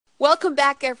Welcome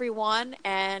back, everyone,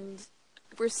 and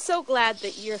we're so glad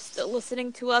that you're still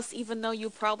listening to us, even though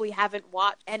you probably haven't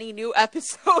watched any new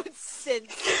episodes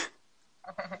since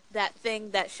that thing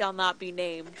that shall not be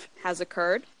named has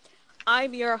occurred.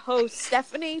 I'm your host,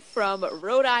 Stephanie, from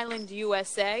Rhode Island,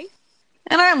 USA.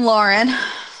 And I'm Lauren,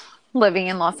 living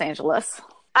in Los Angeles.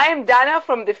 I'm Dana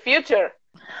from the future.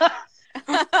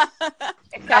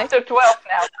 It's after 12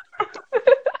 now.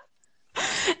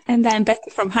 And I'm Betty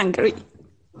from Hungary.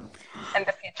 And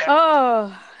the future.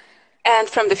 Oh. And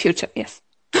from the future, yes.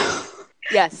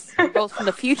 Yes, we're both from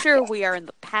the future. We are in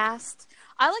the past.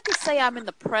 I like to say I'm in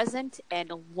the present,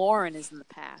 and Lauren is in the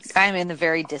past. I'm in the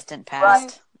very distant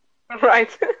past. Right.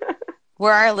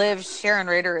 Where I live, Sharon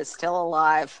Rader is still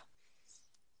alive.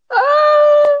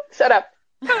 Oh, shut up.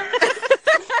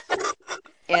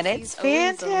 And it's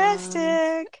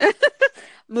fantastic.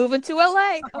 Moving to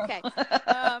LA. Okay.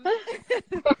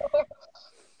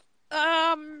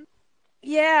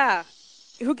 Yeah.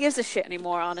 Who gives a shit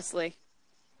anymore, honestly?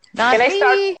 Not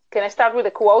me. Can I start with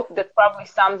a quote that probably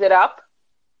sums it up?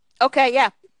 Okay, yeah.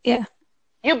 Yeah.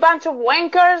 You bunch of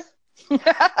wankers. I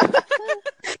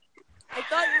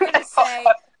thought you were going to say,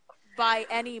 by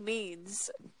any means.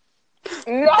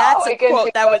 No, That's a I can't quote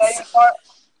say that was... anymore.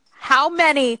 How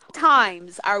many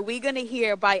times are we going to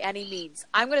hear by any means?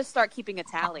 I'm going to start keeping a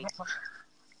tally.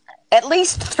 At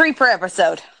least 3 per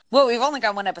episode. Well, we've only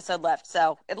got 1 episode left,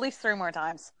 so at least 3 more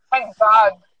times. Thank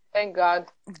God. Thank God.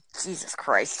 Jesus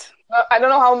Christ. I don't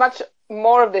know how much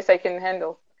more of this I can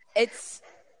handle. It's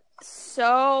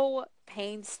so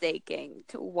painstaking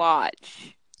to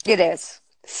watch. It is.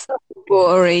 So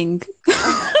boring.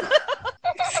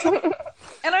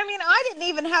 And I mean, I didn't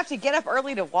even have to get up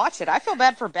early to watch it. I feel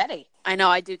bad for Betty. I know,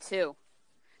 I do too.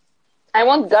 I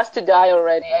want Gus to die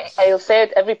already. I'll say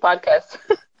it every podcast.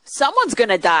 Someone's going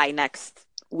to die next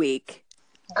week.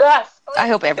 Gus. Please. I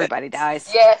hope everybody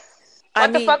dies. Yes. I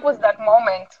What the mean- fuck was that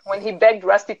moment when he begged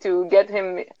Rusty to let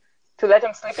him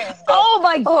sleep in his bed? Oh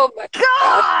my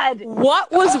God!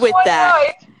 What was with One that?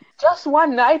 night. Just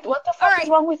one night? What the fuck is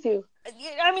wrong with you?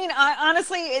 I mean,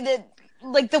 honestly,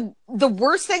 the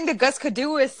worst thing that Gus could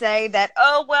do is say that,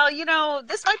 oh, well, you know,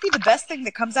 this might be the best thing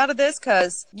that comes out of this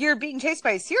because you're being chased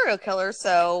by a serial killer,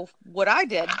 so what I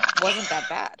did wasn't that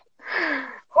bad.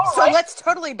 So let's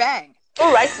totally bang.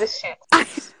 Who writes this shit?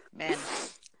 Man.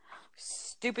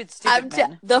 Stupid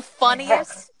men. The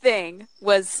funniest thing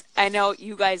was, I know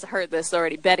you guys heard this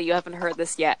already. Betty, you haven't heard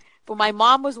this yet. But my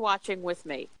mom was watching with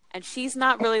me. And she's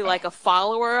not really like a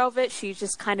follower of it. She's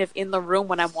just kind of in the room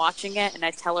when I'm watching it. And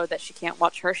I tell her that she can't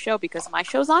watch her show because my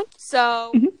show's on.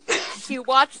 So she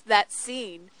watched that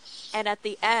scene. And at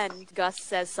the end, Gus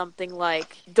says something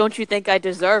like, "Don't you think I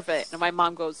deserve it?" And my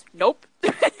mom goes, "Nope."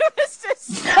 It was just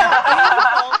so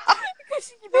beautiful. Because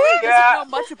she really doesn't know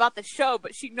much about the show,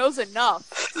 but she knows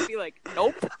enough to be like,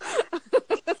 "Nope."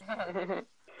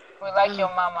 We like your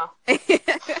mama.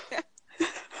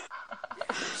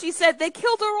 She said, "They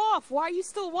killed her off. Why are you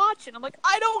still watching?" I'm like,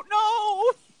 "I don't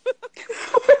know."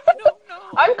 I don't know.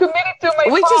 I'm committed to my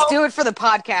We cult. just do it for the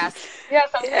podcast. Yes,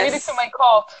 I'm committed to my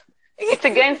cult. It's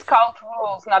against cult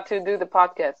rules not to do the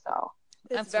podcast, so.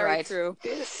 That's very very true.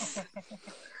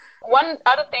 One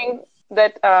other thing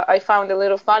that I found a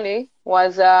little funny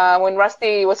was when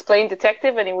Rusty was playing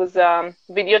detective and he was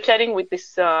video chatting with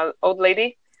this old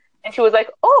lady. And she was like,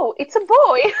 "Oh, it's a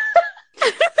boy."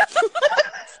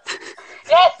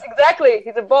 Yes, exactly.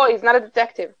 He's a boy. He's not a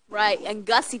detective. Right, and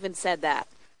Gus even said that.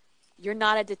 "You're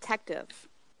not a detective."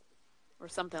 Or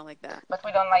something like that. But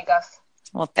we don't like us.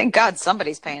 Well, thank God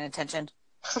somebody's paying attention.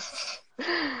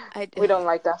 We don't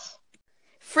like us.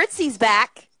 Fritzy's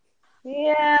back.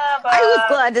 Yeah, but... I was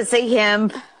glad to see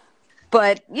him,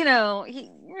 but, you know, he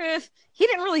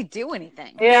didn't really do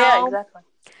anything. Yeah, No. exactly.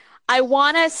 I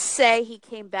want to say he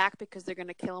came back because they're going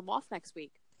to kill him off next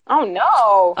week. Oh,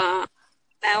 no.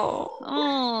 No.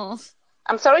 Oh.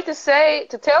 I'm sorry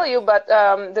to tell you, but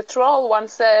the troll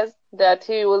once says that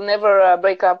he will never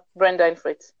break up Brenda and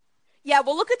Fritz. Yeah,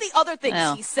 well, look at the other things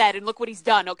Oh. he said and look what he's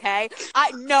done, okay? I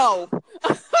know.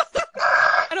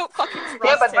 I don't fucking trust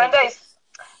Yeah, but him.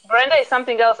 Brenda is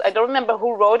something else. I don't remember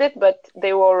who wrote it, but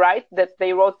they were right that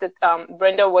they wrote that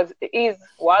Brenda was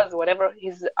whatever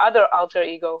his other alter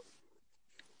ego.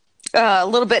 A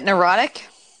little bit neurotic,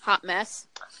 Hot mess.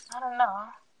 I don't know.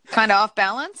 kind of off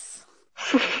balance.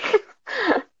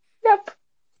 Yep,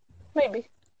 maybe.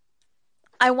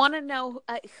 I want to know,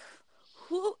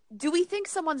 who do we think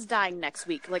someone's dying next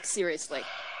week? Like, seriously.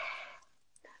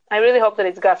 I really hope that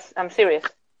it's Gus. I'm serious.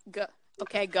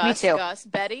 Okay, Gus. Me too. Gus.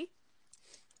 Betty?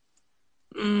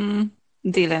 Dylan.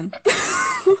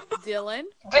 Dylan?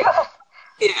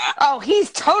 Yeah, Oh,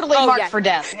 he's totally Oh, marked yeah. for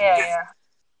death. Yeah.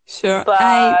 sure. But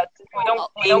I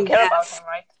we don't care about Yes. him,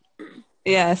 right?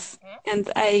 Yes, and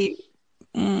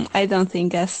I don't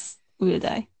think Gus will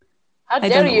die. How I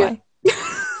dare don't know you? why.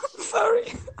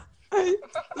 Sorry. I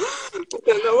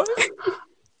don't know why.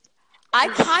 I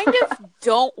kind of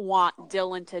don't want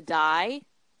Dylan to die,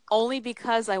 only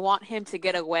because I want him to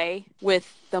get away with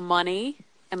the money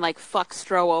and like fuck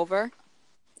Stro over.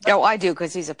 No, I do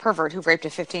because he's a pervert who raped a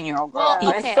 15-year-old girl. Yeah,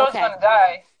 Okay, and Stroh's okay. gonna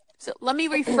die. So let me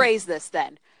rephrase this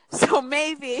then. So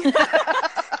maybe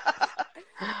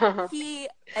he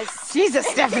Jesus,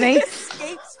 Stephanie.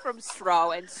 escapes from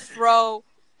Stro, and Stro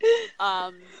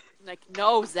like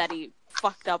knows that he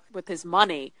fucked up with his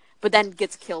money, but then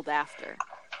gets killed after.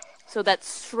 So that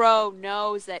Stro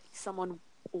knows that someone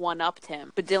one-upped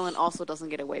him, but Dylan also doesn't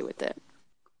get away with it.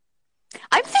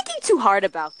 I'm thinking too hard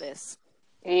about this.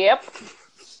 Yep.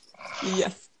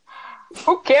 Yes.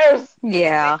 Who cares?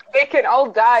 Yeah. They can all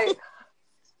die.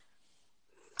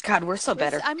 God, we're so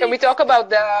better. I mean, Can we talk about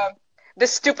the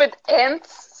stupid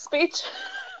ants speech?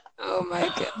 Oh my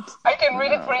god. I can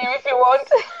read it for you if you want.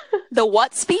 the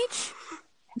what speech?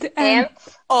 The end.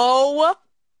 Ants. Oh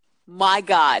my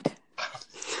god.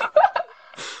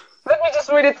 Let me just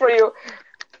read it for you.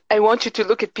 I want you to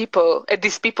look at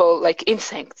these people like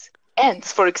insects.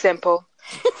 Ants, for example.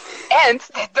 Ants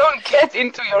that don't get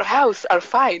into your house are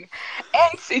fine.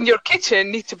 Ants in your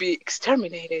kitchen need to be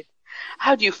exterminated.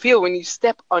 How do you feel when you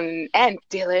step on an ant,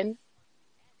 Dylan?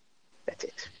 That's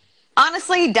it.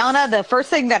 Honestly, Donna, the first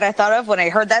thing that I thought of when I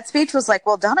heard that speech was like,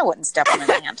 well, Donna wouldn't step on an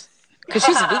ant because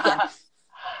she's a vegan.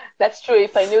 That's true.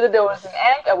 If I knew that there was an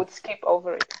ant, I would skip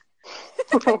over it.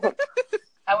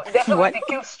 I would definitely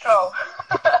kill Stro.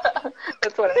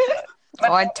 That's what I said. But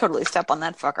Oh, I'd totally step on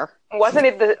that fucker. wasn't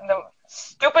it the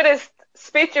stupidest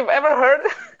speech you've ever heard?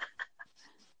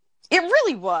 It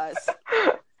really was.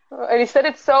 And he said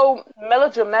it so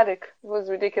melodramatic. It was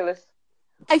ridiculous.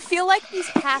 I feel like these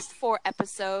past 4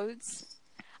 episodes,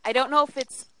 I don't know if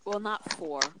it's, well, not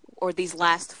 4, or these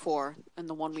last 4, and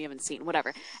the one we haven't seen,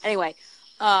 whatever. Anyway,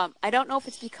 I don't know if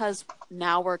it's because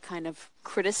now we're kind of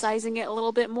criticizing it a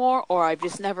little bit more, or I've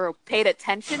just never paid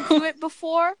attention to it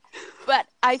before, but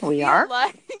I feel We are?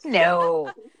 like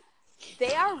No.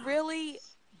 they are really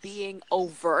being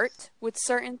overt with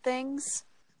certain things,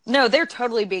 No, they're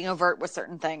totally being overt with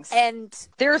certain things. and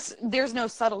There's no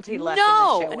subtlety left no,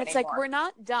 in this show and it's anymore. like, we're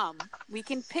not dumb. We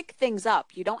can pick things up.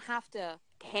 You don't have to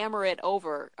hammer it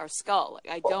over our skull.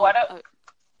 Like, I don't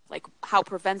like how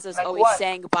Provenza's Like always what?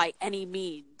 saying by any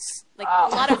means. Like a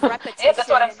lot of repetition. Yeah, that's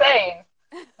what I'm saying.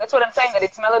 That's what I'm saying, that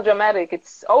it's melodramatic.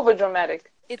 It's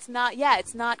over-dramatic. It's not. Yeah,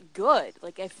 it's not good.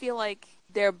 Like I feel like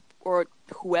they're, or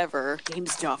whoever,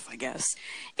 James Duff, I guess,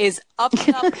 is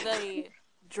upping up the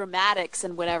dramatics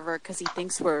and whatever because he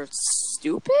thinks we're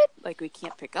stupid. Like we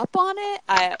can't pick up on it.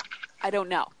 I don't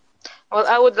know. Well,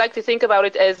 I would like to think about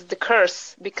it as the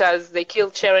curse, because they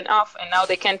killed Sharon off and now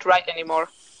they can't write anymore.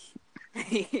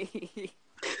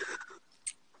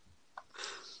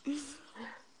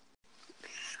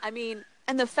 I mean,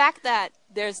 and the fact that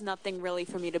there's nothing really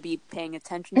for me to be paying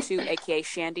attention to, aka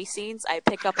Shandy scenes, I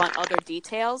pick up on other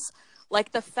details,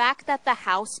 like the fact that the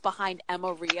house behind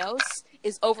Emma Rios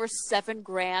is over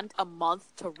 $7,000 a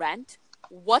month to rent.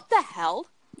 What the hell?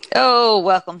 Oh,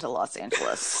 welcome to Los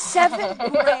Angeles.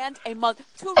 $7,000 a month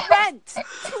to rent.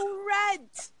 To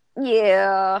rent.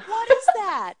 Yeah. What is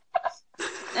that?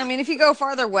 I mean, if you go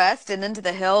farther west and into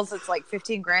the hills, it's like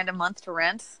 $15,000 a month to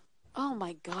rent. Oh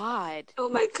my god. Oh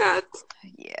my god.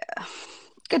 Yeah.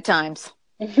 Good times.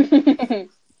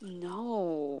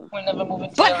 No. We're never moving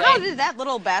to But LA. how did that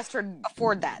little bastard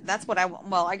afford that? That's what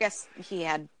well, I guess he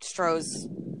had Stroh's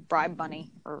bribe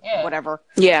money or Yeah. whatever.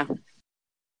 Yeah.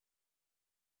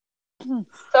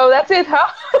 So that's it,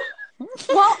 huh?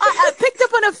 Well, I picked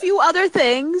up on a few other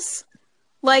things,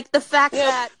 like the fact Yeah.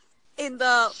 that in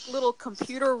the little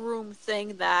computer room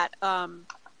thing that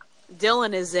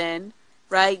Dylan is in,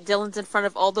 right? Dylan's in front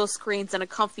of all those screens in a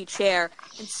comfy chair,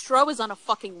 and Stro is on a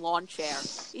fucking lawn chair.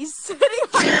 He's sitting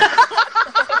on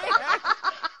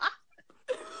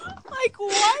like,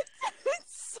 what?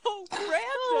 It's so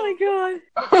random.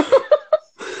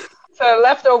 So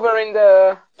leftover in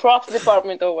the props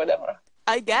department or whatever.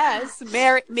 I guess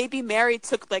maybe Mary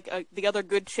took like the other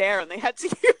good chair, and they had to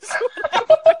use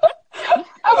one.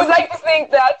 I would like to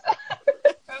think that.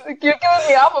 You're killing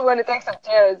me off when it takes up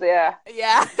chairs, yeah.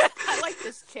 Yeah, I like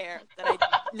this chair that I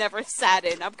never sat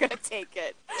in. I'm gonna take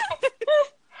it.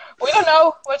 We don't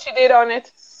know what she did on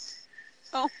it.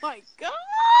 Oh my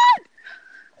god!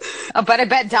 Oh, but I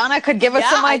bet Donna could give us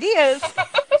Yeah, some ideas.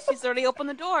 She's already opened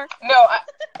the door. No,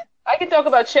 I can talk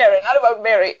about Sharon, not about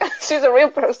Mary. She's a real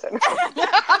person.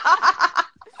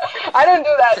 I don't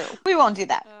do that. We won't do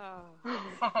that.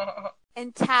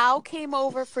 And Tao came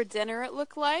over for dinner, it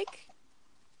looked like,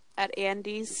 at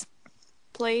Andy's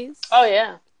place. Oh,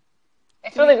 yeah.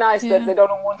 It's really nice that they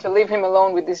don't want to leave him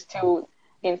alone with these two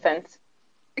infants.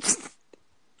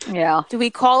 Yeah. Do we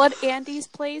call it Andy's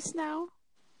place now?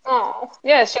 Oh,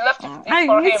 yeah, she left it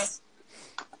for him.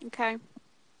 Okay.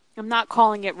 I'm not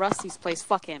calling it Rusty's place.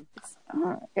 Fuck him.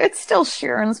 It's still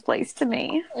Sharon's place to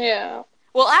me. Yeah.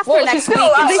 Well, after Well, next she's week, still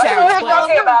alive. it's I don't know Sharon's what you're place.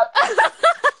 talking about.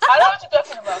 I know what you're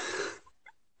talking about.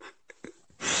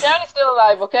 Sharon is still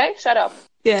alive, okay? Shut up.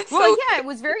 Yeah. Well, So yeah, it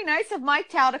was very nice of Mike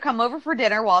Tao to come over for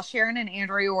dinner while Sharon and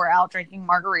Andrea were out drinking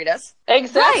margaritas.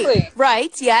 Exactly.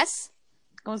 Right, yes.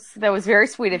 That was very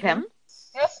sweet of him.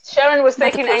 Yes, Sharon was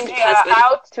taking perfect Andrea husband.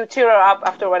 out to cheer her up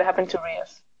after what happened to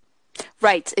Rios.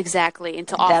 Right, exactly. And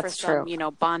to offer That's some,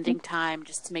 true. bonding time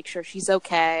just to make sure she's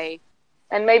okay.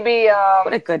 And maybe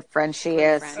What a good friend she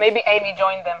is. friend. maybe Amy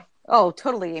joined them. Oh,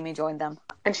 totally. Amy joined them.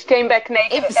 And she came back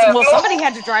naked. Well, somebody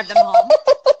had to drive them home.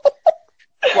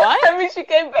 What? I mean, she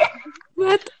came back.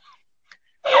 what?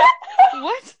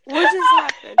 What? What just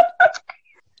happened?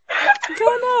 I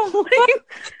don't know.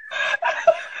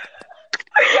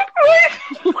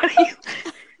 What are you?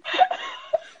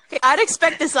 Okay, I'd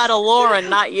expect this out of Lauren,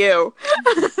 not you.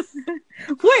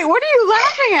 Wait, what are you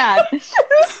laughing at?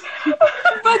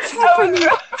 What's happening?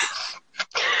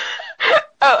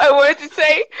 I wanted to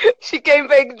say she came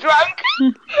back drunk,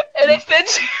 and I said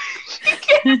she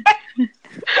came back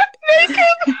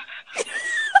naked.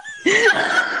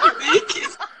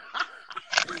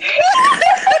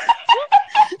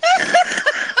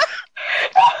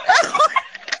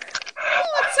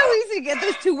 Oh, it's so easy to get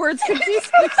those two words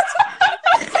confused.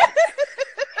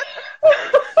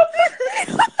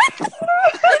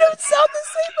 They don't sound the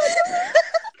same.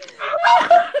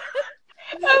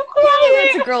 I'm crying.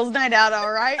 It's a girls' night out,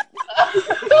 all right?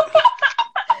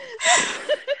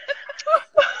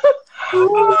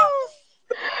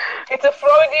 It's a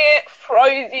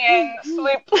Freudian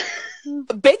slip.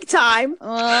 Big time.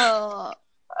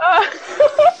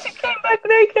 She came back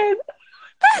naked.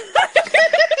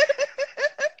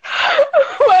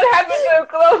 What happened to her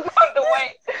clothes on the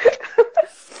way?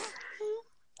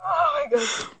 Oh my god.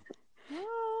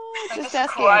 Just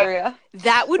ask cried. Andrea.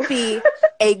 That would be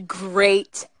a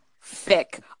great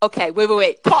fic. Okay,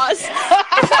 wait. Pause.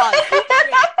 Pause. Wait.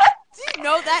 Do you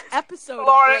know that episode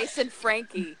Lauren. of Grace and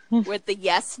Frankie with the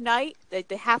yes night? That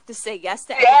they have to say yes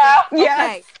to everything? Yeah.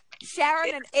 Okay.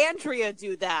 Sharon and Andrea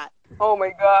do that. Oh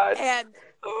my god. And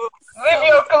Leave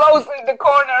your clothes in the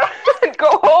corner and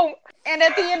go home. And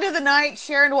at the end of the night,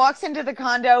 Sharon walks into the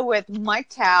condo with Mike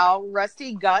Tao,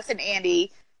 Rusty, Gus, and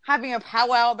Andy having a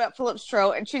powwow about Philip's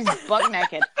throat, and she's butt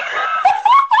naked.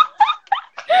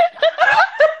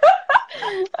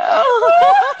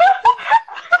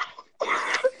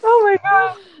 Oh my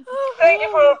god. Thank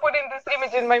you for putting this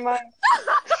image in my mind.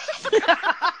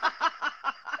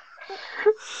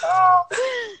 Oh,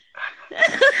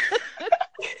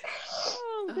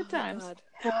 Oh, good times.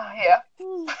 yeah.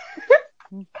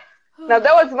 Now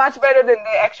that was much better than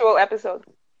the actual episode.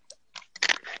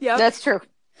 yeah. That's true.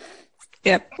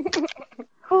 Yep.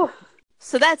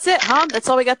 So that's it, huh? That's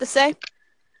all we got to say?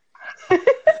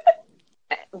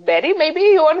 Betty, maybe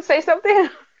you want to say something?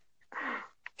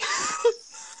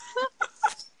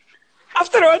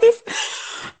 After all this,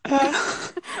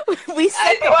 We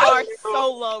set the I bar know.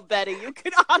 so low, Betty. You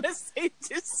could honestly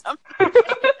do something.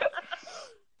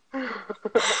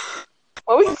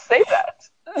 Why would you say that?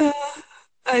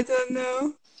 I don't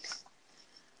know.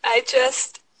 I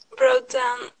just wrote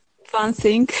down one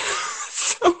thing.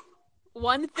 So,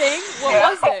 One thing?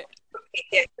 What was it?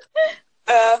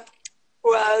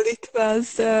 well, it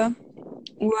was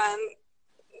when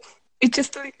it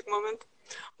just a little moment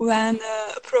when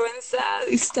Provenza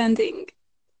is standing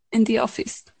in the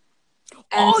office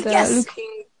and Oh, yes.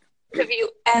 looking the view.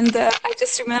 And I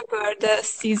just remember the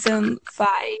season 5,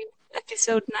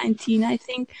 episode 19, I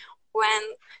think, when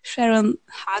Sharon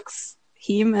hugs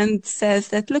him and says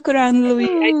that, "Look around, Louis,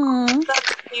 I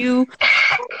love you."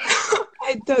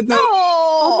 I don't know.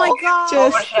 Oh my god.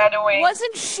 Just- Overshadowing.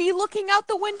 Wasn't she looking out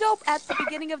the window at the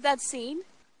beginning of that scene?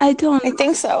 I don't. I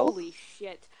think so. Holy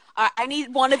shit. I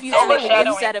need one of you to make an Overshadowing.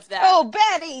 instead of that. Oh,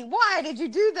 Betty, why did you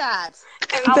do that?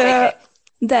 And I'll make it.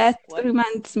 that What?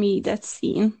 reminds me that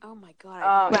scene, Oh my god.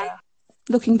 Oh, Well, yeah.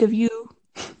 looking the view.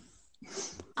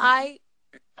 I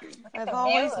I've the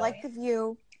always view. liked the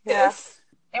view. Yes.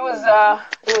 It was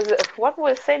what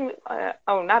was saying?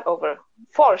 Not over.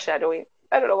 Foreshadowing.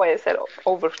 I don't know why I said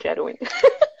overshadowing.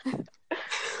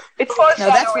 It's No,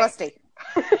 foreshadowing. that's Rusty.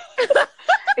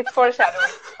 It's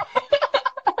foreshadowing.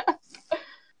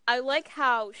 I like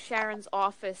how Sharon's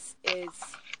office is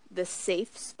the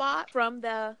safe spot from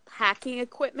the hacking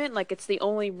equipment. Like, it's the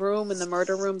only room in the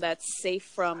murder room that's safe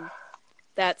from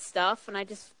that stuff. And I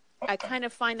kind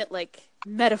of find it, like,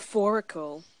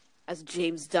 metaphorical, as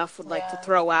James Duff would like to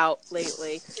throw out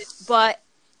lately. But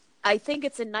I think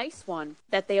it's a nice one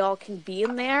that they all can be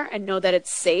in there and know that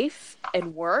it's safe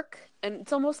and work. And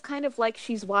it's almost kind of like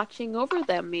she's watching over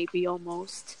them, maybe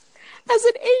almost. As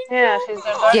an angel. Yeah, she's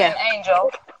their guardian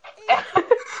angel.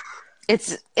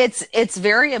 It's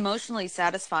very emotionally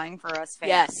satisfying for us fans.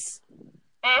 Yes.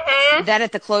 Mm-hmm. That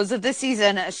at the close of the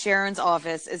season, Sharon's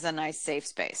office is a nice safe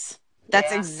space.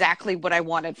 That's exactly what I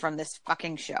wanted from this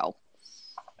fucking show.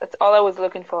 That's all I was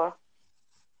looking for.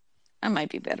 I might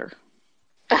be bitter.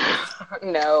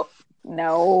 No.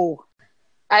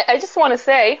 I just want to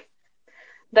say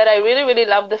that I really, really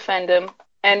love the fandom.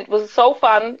 And it was so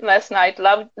fun last night.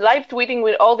 Live tweeting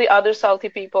with all the other salty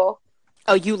people.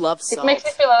 Oh, you love salt. It makes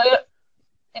me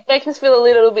feel a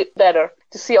little bit better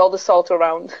to see all the salt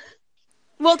around.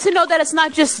 Well, to know that it's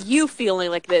not just you feeling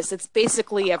like this, it's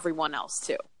basically everyone else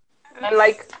too. And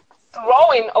like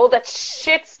throwing all that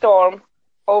shitstorm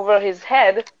over his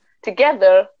head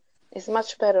together is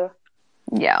much better.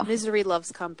 Yeah. Misery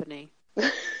loves company.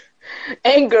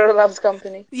 Anger loves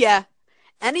company. Yeah.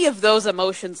 Any of those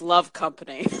emotions love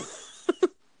company.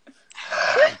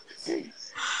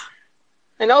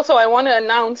 And also, I want to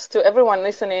announce to everyone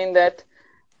listening that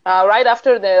right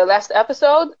after the last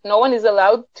episode, no one is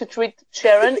allowed to treat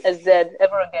Sharon as dead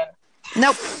ever again.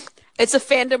 Nope. It's a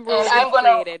fandom rule And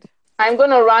created. I'm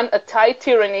gonna run a Thai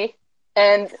tyranny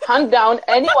and hunt down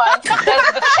anyone who says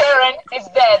that Sharon is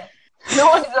dead. No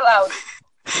one is allowed.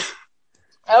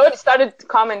 I already started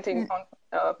commenting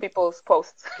on people's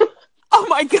posts. Oh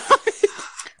my god.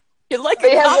 You're like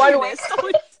They a have 1 week.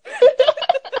 communist.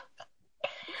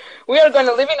 We are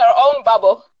gonna live in our own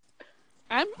bubble.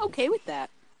 I'm okay with that.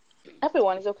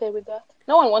 Everyone is okay with that.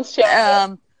 No one wants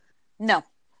Sharon. No.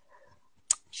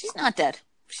 She's not dead.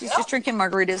 She's just drinking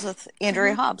margaritas with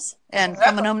Andrea Hobbs and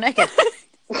coming home naked.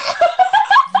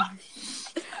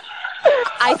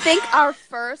 I think our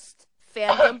first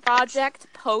fandom project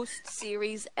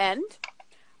post-series end,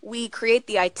 we create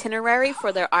the itinerary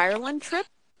for their Ireland trip.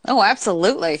 Oh,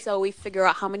 absolutely. So we figure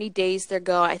out how many days they're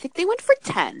going. I think they went for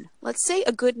 10. Let's say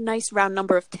a good, nice round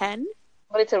number of 10.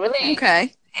 But it's a really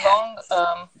Okay.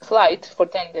 long flight for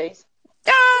 10 days.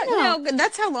 No,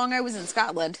 that's how long I was in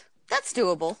Scotland. That's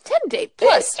doable. 10 day Yeah,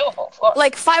 plus. it's doable, of course.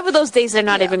 Like 5 of those days, they're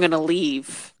not even going to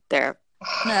leave there.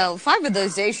 No, 5 of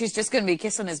those days she's just going to be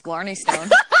kissing his Blarney Stone.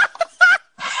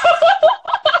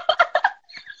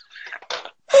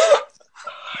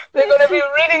 They're going to be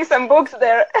reading some books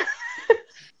there.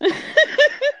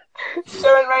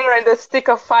 Sharon Rader and the Stick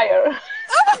of Fire.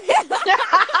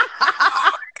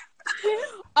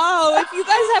 Oh, if you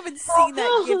guys haven't seen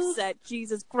that gift set,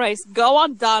 Jesus Christ, go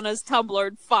on Donna's Tumblr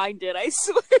and find it. I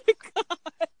swear to God.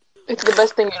 It's the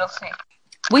best thing you'll see.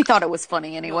 We thought it was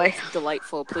funny anyway. It's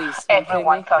delightful, please. Are you kidding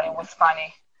Everyone me? thought it was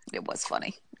funny. It was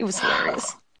funny. It was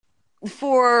hilarious.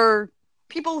 For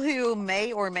people who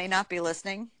may or may not be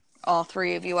listening, all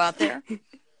 3 of you out there,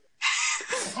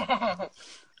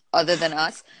 other than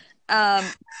us,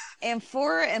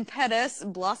 Amphora Impetus,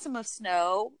 Blossom of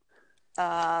Snow,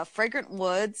 Fragrant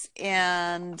Woods,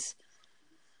 and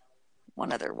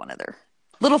one other.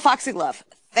 Little Foxy Love.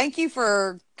 Thank you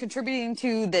for contributing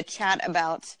to the chat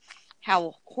about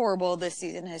how horrible this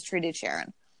season has treated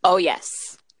Sharon. Oh,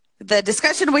 yes. The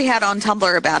discussion we had on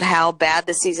Tumblr about how bad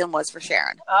the season was for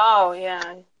Sharon. Oh, yeah.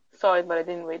 I saw it, but I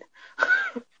didn't read.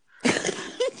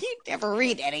 You never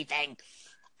read anything.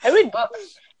 I read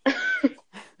books.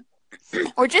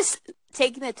 Or just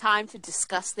taking the time to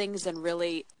discuss things and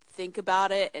really think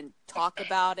about it and talk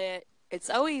about it. It's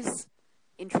always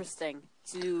interesting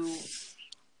to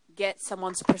get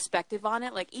someone's perspective on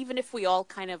it. Like, even if we all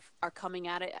kind of are coming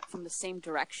at it from the same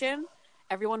direction,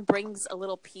 everyone brings a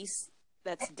little piece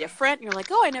that's different. And you're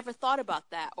like, oh, I never thought about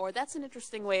that. Or that's an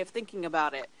interesting way of thinking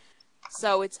about it.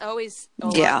 So it's always a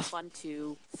lot of fun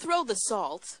to throw the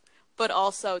salt, but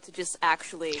also to just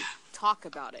actually talk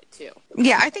about it too.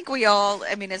 Yeah, I think we all,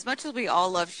 I mean, as much as we all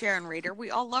love Sharon Rader,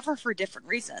 we all love her for different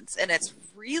reasons. And it's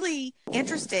really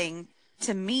interesting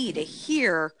to me to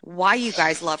hear why you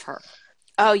guys love her.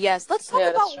 Oh, yes. Let's talk Yeah,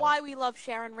 that's about true. why we love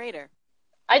Sharon Rader.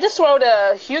 I just wrote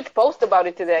a huge post about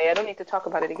it today. I don't need to talk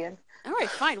about it again. All right,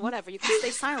 fine, whatever. You can stay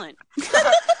silent.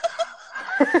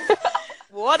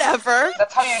 Whatever.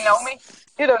 That's how you know me?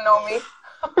 You don't know me.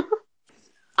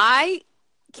 I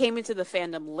came into the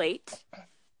fandom late,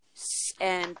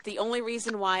 And the only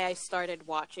reason why I started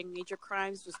watching Major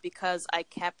Crimes was because I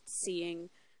kept seeing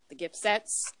the gift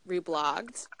sets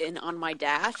reblogged on my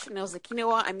dash, and I was like, you know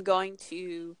what, I'm going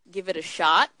to give it a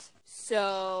shot.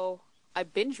 So I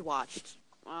binge watched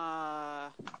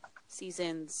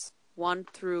seasons 1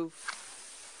 through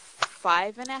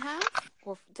 5.5,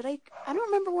 or did I don't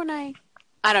remember when I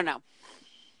don't know,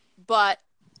 but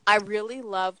I really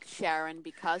loved Sharon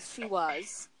because she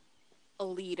was a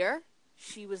leader.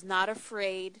 She was not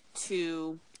afraid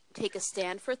to take a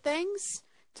stand for things,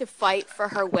 to fight for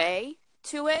her way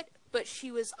to it, but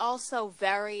she was also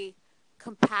very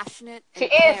compassionate and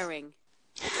caring.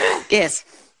 Yes.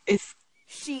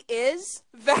 She is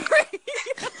very...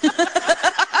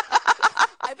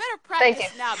 I better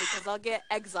practice now because I'll get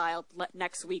exiled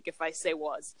next week if I say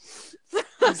was.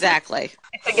 Exactly.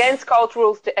 It's against cult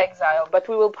rules to exile, but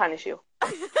we will punish you.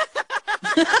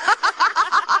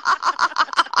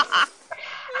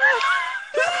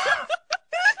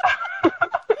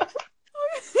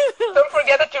 Don't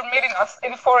forget that you're meeting us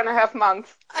in 4.5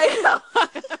 months. I know.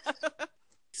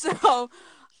 So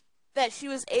that she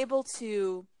was able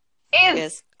to...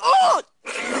 Yes. Oh!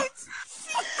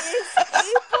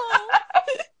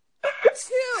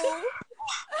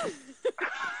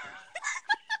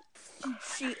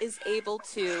 She is able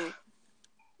to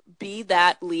be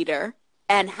that leader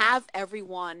and have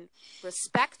everyone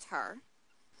respect her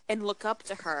and look up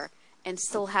to her, and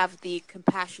still have the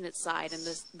compassionate side and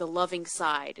the loving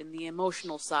side and the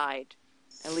emotional side.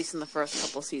 At least in the first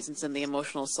couple seasons, in the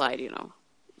emotional side, you know,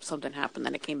 something happened,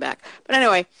 then it came back. But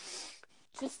anyway,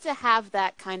 just to have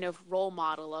that kind of role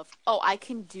model of, oh, I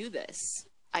can do this.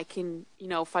 I can, you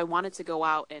know, if I wanted to go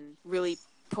out and really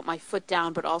put my foot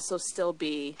down, but also still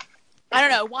be, I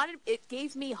don't know, it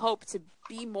gave me hope to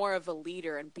be more of a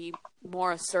leader and be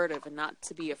more assertive and not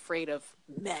to be afraid of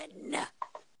men.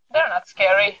 They're not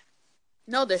scary.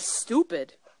 No, they're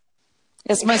stupid.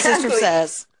 As my sister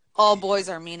says, all boys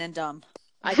are mean and dumb.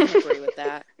 I can agree with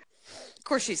that. Of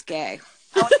course, she's gay.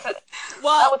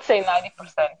 I would say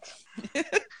 90%.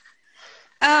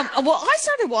 Well, I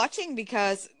started watching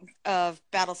because of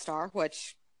Battlestar,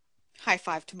 which, high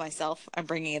five to myself. I'm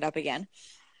bringing it up again.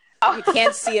 You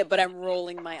can't see it, but I'm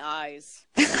rolling my eyes.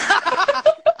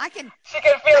 I can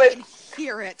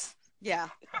hear it. Yeah.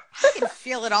 I can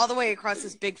feel it all the way across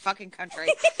this big fucking country.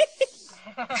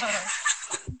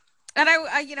 And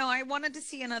I wanted to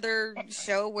see another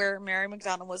show where Mary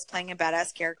McDonnell was playing a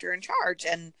badass character in charge.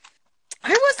 And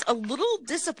I was a little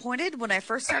disappointed when I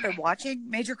first started watching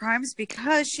Major Crimes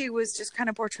because she was just kind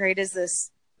of portrayed as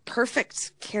this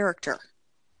perfect character.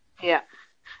 Yeah.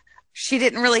 She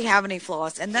didn't really have any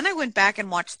flaws. And then I went back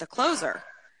and watched The Closer.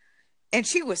 And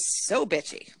she was so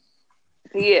bitchy.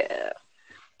 Yeah.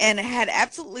 And had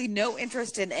absolutely no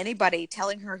interest in anybody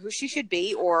telling her who she should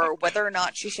be or whether or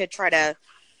not she should try to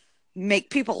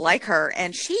make people like her.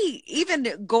 And she,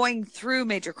 even going through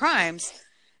Major Crimes,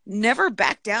 never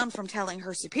backed down from telling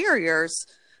her superiors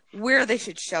where they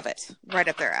should shove it right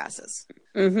up their asses.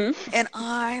 Mm-hmm. And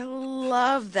I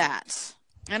love that.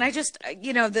 And I just,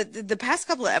 the past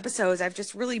couple of episodes, I've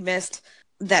just really missed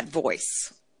that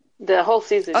voice. The whole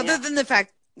season. Other than the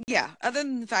fact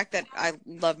that I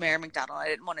love Mary McDonnell, I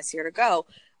didn't want to see her to go.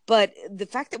 But the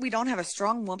fact that we don't have a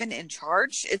strong woman in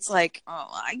charge, it's like,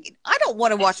 I don't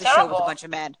want to watch a show with a bunch of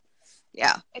men.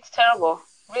 Yeah. It's terrible.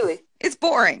 Really. It's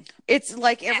boring. It's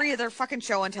like every other fucking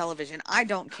show on television. I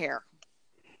don't care.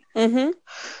 Mm-hmm.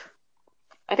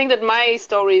 I think that my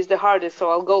story is the hardest,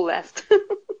 so I'll go last.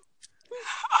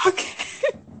 Okay.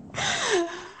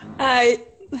 I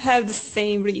have the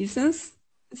same reasons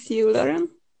as you, Lauren.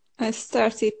 I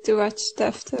started to watch it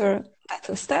after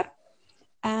Battlestar,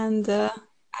 and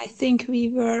I think we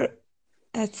were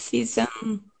at season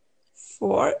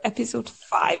 4, episode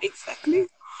 5 exactly.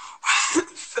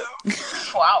 So,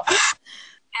 wow.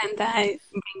 And I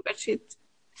watched it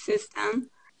since then,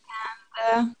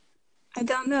 and I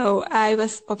don't know, I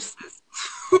was obsessed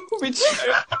with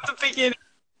her from the beginning.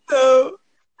 So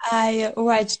I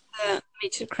watched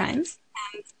Major Crimes,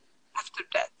 and after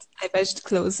that I watched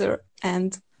Closer,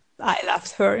 and I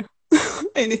loved her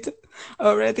in it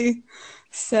already.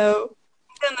 So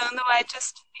I don't know, I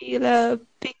just feel a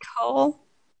big hole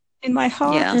in my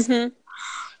heart. Yeah. Mm-hmm.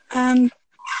 And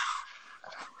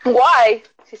why?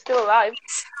 She's still alive.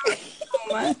 So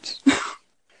much. Why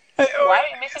are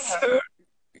you missing her?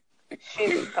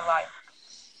 She's alive.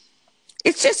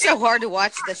 It's just so hard to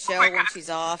watch the show when she's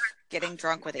off, getting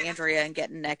drunk with Andrea and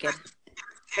getting naked.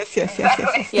 Yes. Yes.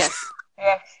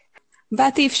 Yes.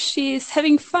 But if she's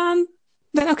having fun,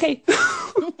 then okay.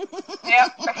 Yeah,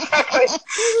 exactly.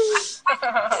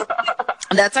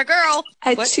 That's our girl.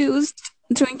 I choose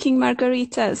drinking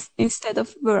margaritas instead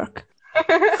of work.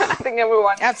 I think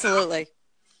everyone. Absolutely.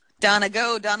 Donna,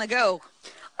 go. Donna, go.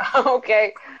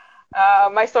 Okay.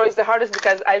 My story is the hardest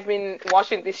because I've been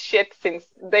watching this shit since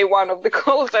day one of the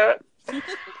closer.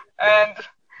 And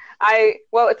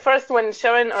at first when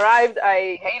Sharon arrived,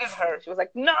 I hated her. She was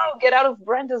like, no, get out of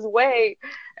Brenda's way.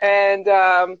 And,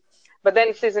 but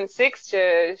then season 6,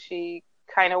 she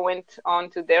kind of went on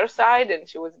to their side and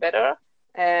she was better.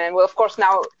 And well, of course,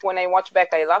 now when I watch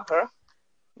back, I love her.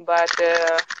 But,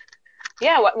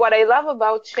 what I love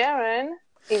about Sharon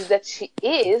is that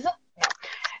she's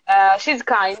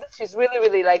kind. She's really,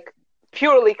 really like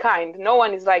purely kind. No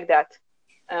one is like that.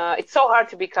 It's so hard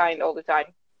to be kind all the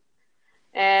time.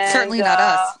 And, Certainly not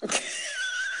us.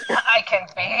 I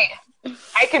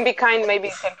can be kind maybe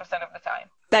 10% of the time.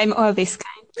 I'm always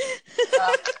kind.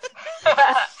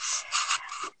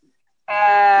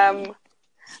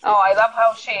 I love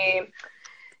how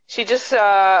she just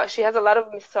she has a lot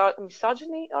of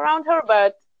misogyny around her,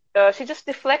 but she just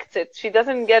deflects it. She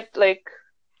doesn't get like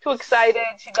too excited.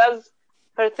 She does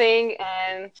her thing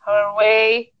and her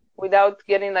way without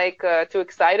getting like too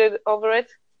excited over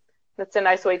it. That's a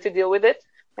nice way to deal with it.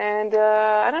 And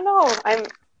I don't know. I'm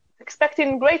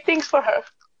expecting great things for her.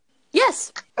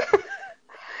 Yes.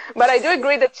 But I do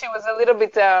agree that she was a little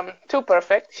bit too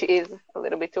perfect. She is a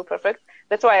little bit too perfect.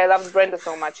 That's why I loved Brenda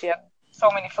so much. She had so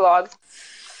many flaws.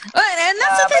 And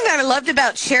that's the thing that I loved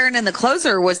about Sharon in The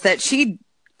Closer was that she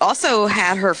also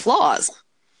had her flaws.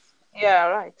 Yeah,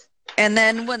 right. And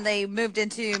then when they moved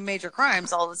into Major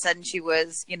Crimes, all of a sudden she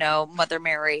was, Mother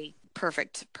Mary,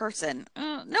 perfect person.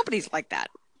 Nobody's like that.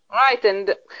 Right.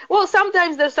 And, well,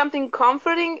 sometimes there's something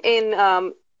comforting in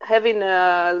having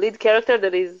a lead character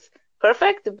that is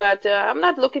perfect, but I'm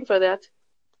not looking for that.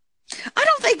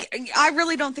 I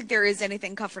really don't think there is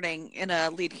anything comforting in a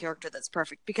lead character that's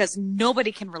perfect because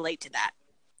nobody can relate to that.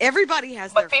 Everybody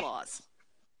has their flaws.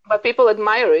 But people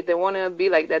admire it. They want to be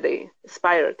like that. They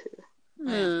aspire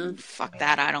to. Fuck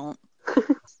that. I don't.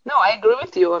 No, I agree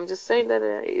with you. I'm just saying that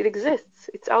it exists.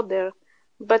 It's out there.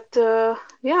 But,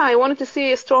 I wanted to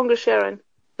see a stronger Sharon.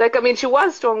 She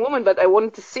was a strong woman, but I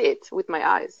wanted to see it with my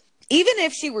eyes. Even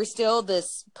if she were still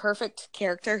this perfect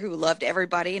character who loved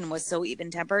everybody and was so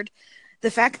even-tempered, the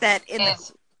fact that in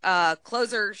the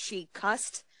Closer she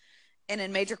cussed and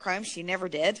in Major Crimes she never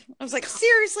did. I was like,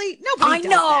 seriously? Nobody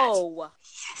does that.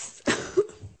 Yes.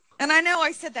 And I know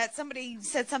I said that. Somebody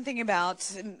said something about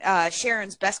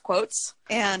Sharon's best quotes.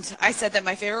 And I said that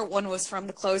my favorite one was from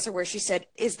The Closer where she said,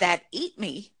 is that eat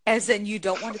me as in you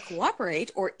don't want to cooperate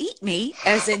or eat me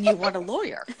as in you want a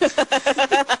lawyer?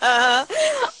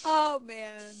 Oh,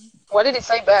 man. What did he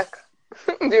say back?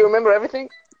 Do you remember everything?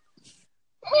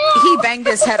 He banged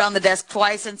his head on the desk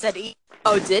twice and said, eat.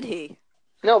 Oh, did he?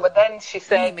 No, but then she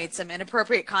said... He made some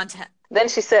inappropriate content. Then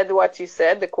she said what you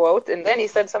said, the quote, and then he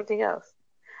said something else.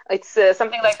 It's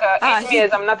something like, eat me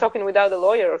as I'm not talking without a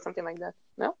lawyer or something like that.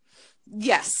 No?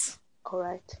 Yes. All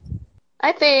right.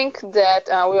 I think that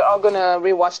we're all going to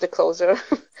rewatch The Closer.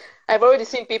 I've already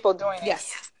seen people doing it.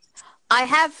 Yes. I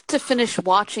have to finish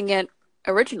watching it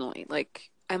originally.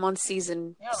 I'm on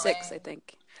season 6, I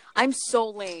think. I'm so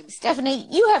lame. Stephanie,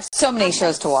 you have so many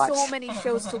shows to watch. So many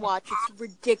shows to watch. It's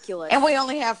ridiculous. And we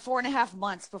only have 4.5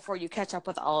 months before you catch up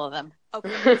with all of them.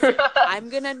 Okay, listen, I'm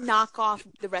going to knock off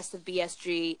the rest of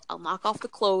BSG. I'll knock off The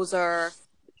Closer.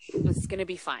 It's going to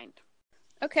be fine.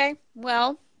 Okay,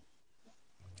 well,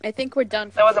 I think we're done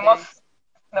for That was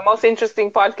the most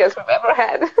interesting podcast we've ever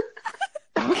had.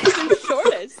 The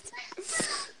shortest.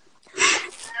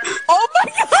 Oh my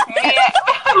god!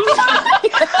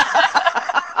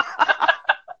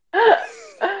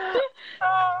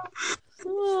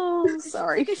 Oh,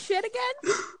 sorry. Take a shit again?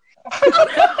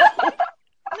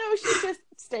 No, she's just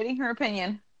stating her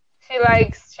opinion. She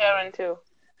likes Sharon too.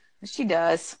 She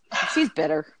does. She's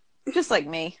bitter. Just like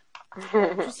me.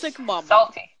 Just like mom.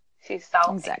 Salty. She's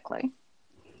salty. Exactly.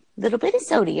 Little bit of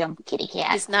sodium, kitty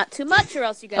cat. It's not too much or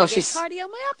else you're going to get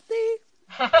cardiomyopathy.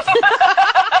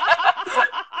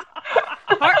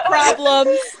 Heart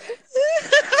problems.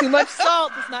 Too much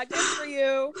salt is not good for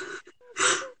you.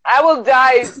 I will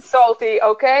die salty,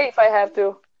 okay, if I have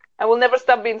to. I will never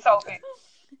stop being salty.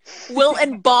 We'll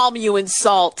embalm you in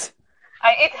salt.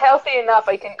 I eat healthy enough,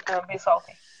 I can be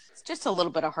salty. It's just a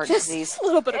little bit of heart disease. A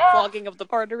little bit of clogging of the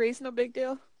arteries, no big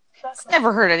deal. It's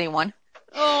never hurt anyone.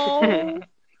 Oh.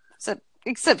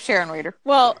 Except Sharon Reader.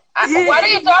 Well, what are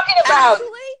you talking about?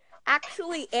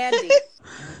 Actually, Andy.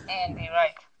 Andy,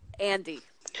 right. Andy.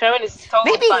 Sharon is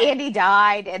totally Maybe fine. Andy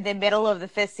died in the middle of the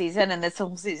 5th season, and this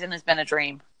whole season has been a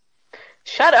dream.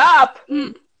 Shut up!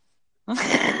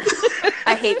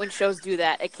 I hate when shows do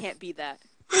that. It can't be that.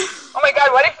 Oh my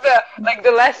god, what if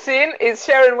the last scene is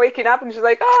Sharon waking up and she's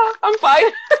like, I'm fine.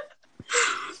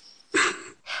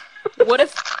 What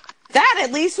if That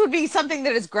at least would be something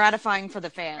that is gratifying for the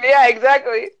fans. Yeah,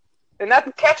 exactly. And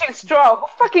not catching straw. Who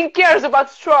fucking cares about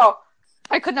straw?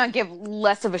 I could not give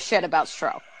less of a shit about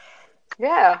Stro.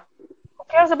 Yeah. Who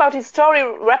cares about his story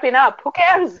wrapping up? Who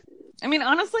cares? I mean,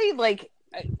 honestly, like,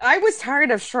 I was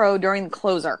tired of Stro during the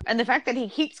closer. And the fact that he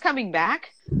keeps coming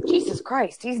back, Jesus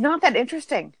Christ, he's not that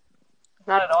interesting.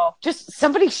 Not at all. Just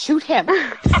somebody shoot him.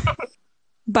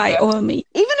 By all means.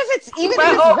 Even if it's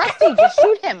Rusty, just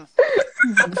shoot him.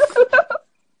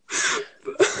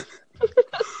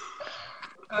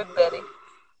 Good Betty.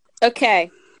 okay.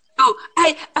 Oh,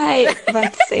 I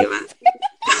want to say one thing.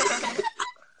 I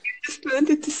just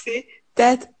wanted to say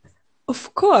that,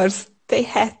 of course, they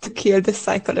had to kill the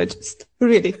psychologist.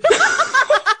 Really.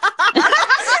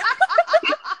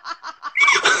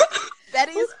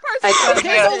 Betty's I personal. couldn't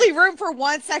There's Yeah. only room for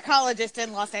one psychologist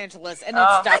in Los Angeles, and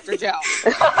it's Dr. Joe.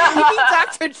 You mean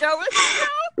Dr. Joe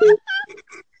is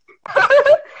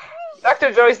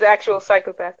Dr. Joe is the actual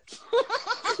psychopath.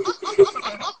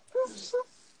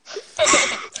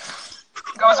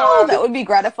 Goes Oh, around, that would be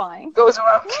gratifying.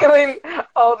 killing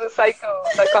all the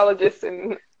psychologists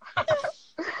and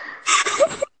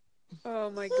Oh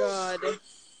my god.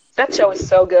 that show is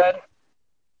so good.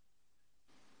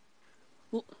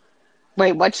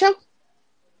 Wait, what show?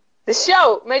 The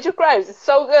show, Major Crimes, is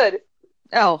so good.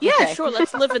 Oh, Yeah, okay. sure.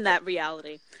 Let's live in that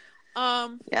reality.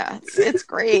 Yeah, it's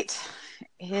great.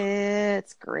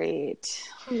 It's great.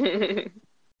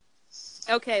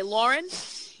 Okay, Lauren,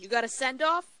 you got a send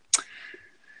off?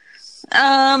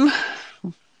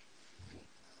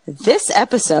 This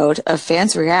episode of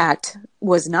Fans React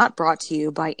was not brought to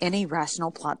you by any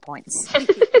rational plot points.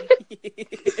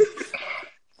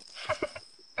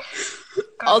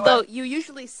 Although you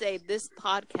usually say this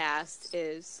podcast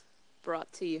is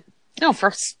brought to you. No,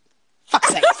 for fuck's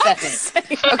sake,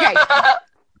 Stephanie. Okay.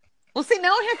 Well, see, now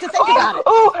I have to think about it.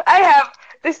 Oh, I have.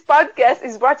 This podcast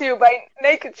is brought to you by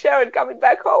Naked Sharon coming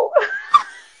back home.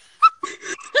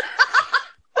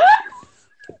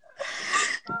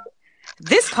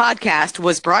 This podcast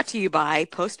was brought to you by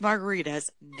Post Margaritas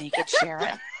Naked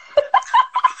Sharon.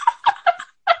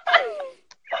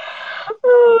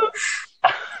 Oh,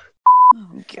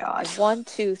 God. 1,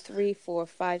 2, 3, 4,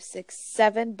 5, 6,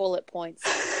 7 bullet points.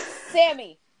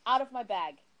 Sammy, out of my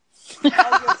bag.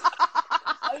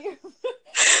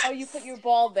 Oh, you put your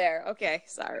ball there. Okay,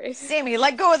 sorry. Sammy,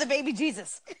 let go of the baby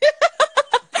Jesus.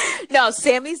 No,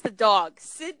 Sammy's the dog.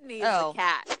 Sydney is Oh. the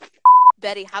cat.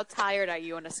 Betty, how tired are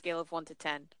you on a scale of 1 to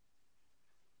 10?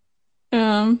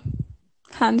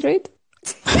 100?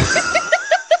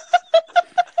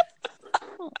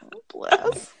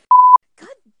 Bless. God,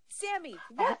 Sammy,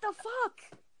 what the fuck?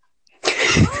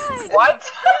 God.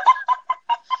 What?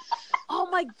 Oh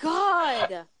my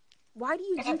god. Why do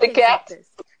you Is do it the things cat? like this?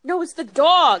 No, it's the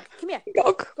dog. Come here.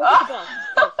 Dog. Go get the dog.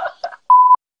 Go.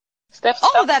 Steph, All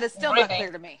stop of that is still not breathing.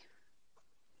 clear to me.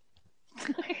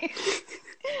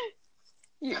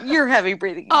 You're heavy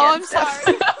breathing. Oh, again, I'm Steph.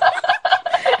 sorry.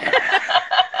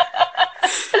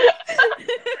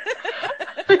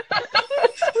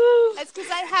 It's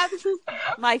because I have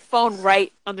my phone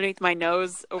right underneath my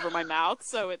nose over my mouth,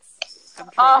 so it's. I'm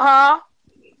trying.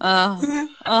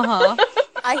 Uh-huh.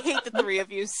 I hate the three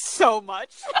of you so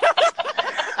much.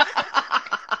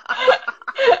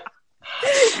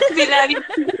 We love you.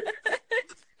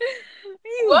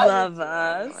 You What? love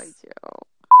us.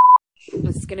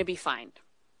 It's gonna be fine.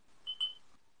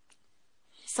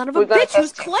 Son of a We're gonna bitch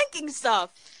who's test you. clanking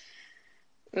stuff.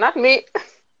 Not me.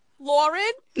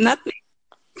 Lauren? Not me.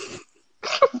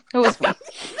 It was me.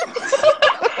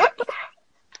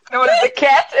 There was the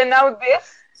cat, and now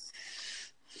this.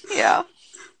 Yeah.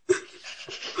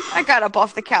 I got up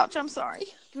off the couch. I'm sorry.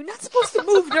 You're not supposed to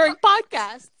move during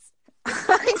podcasts.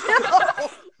 I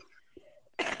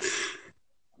know.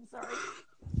 I'm sorry.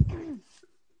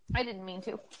 I didn't mean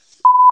to.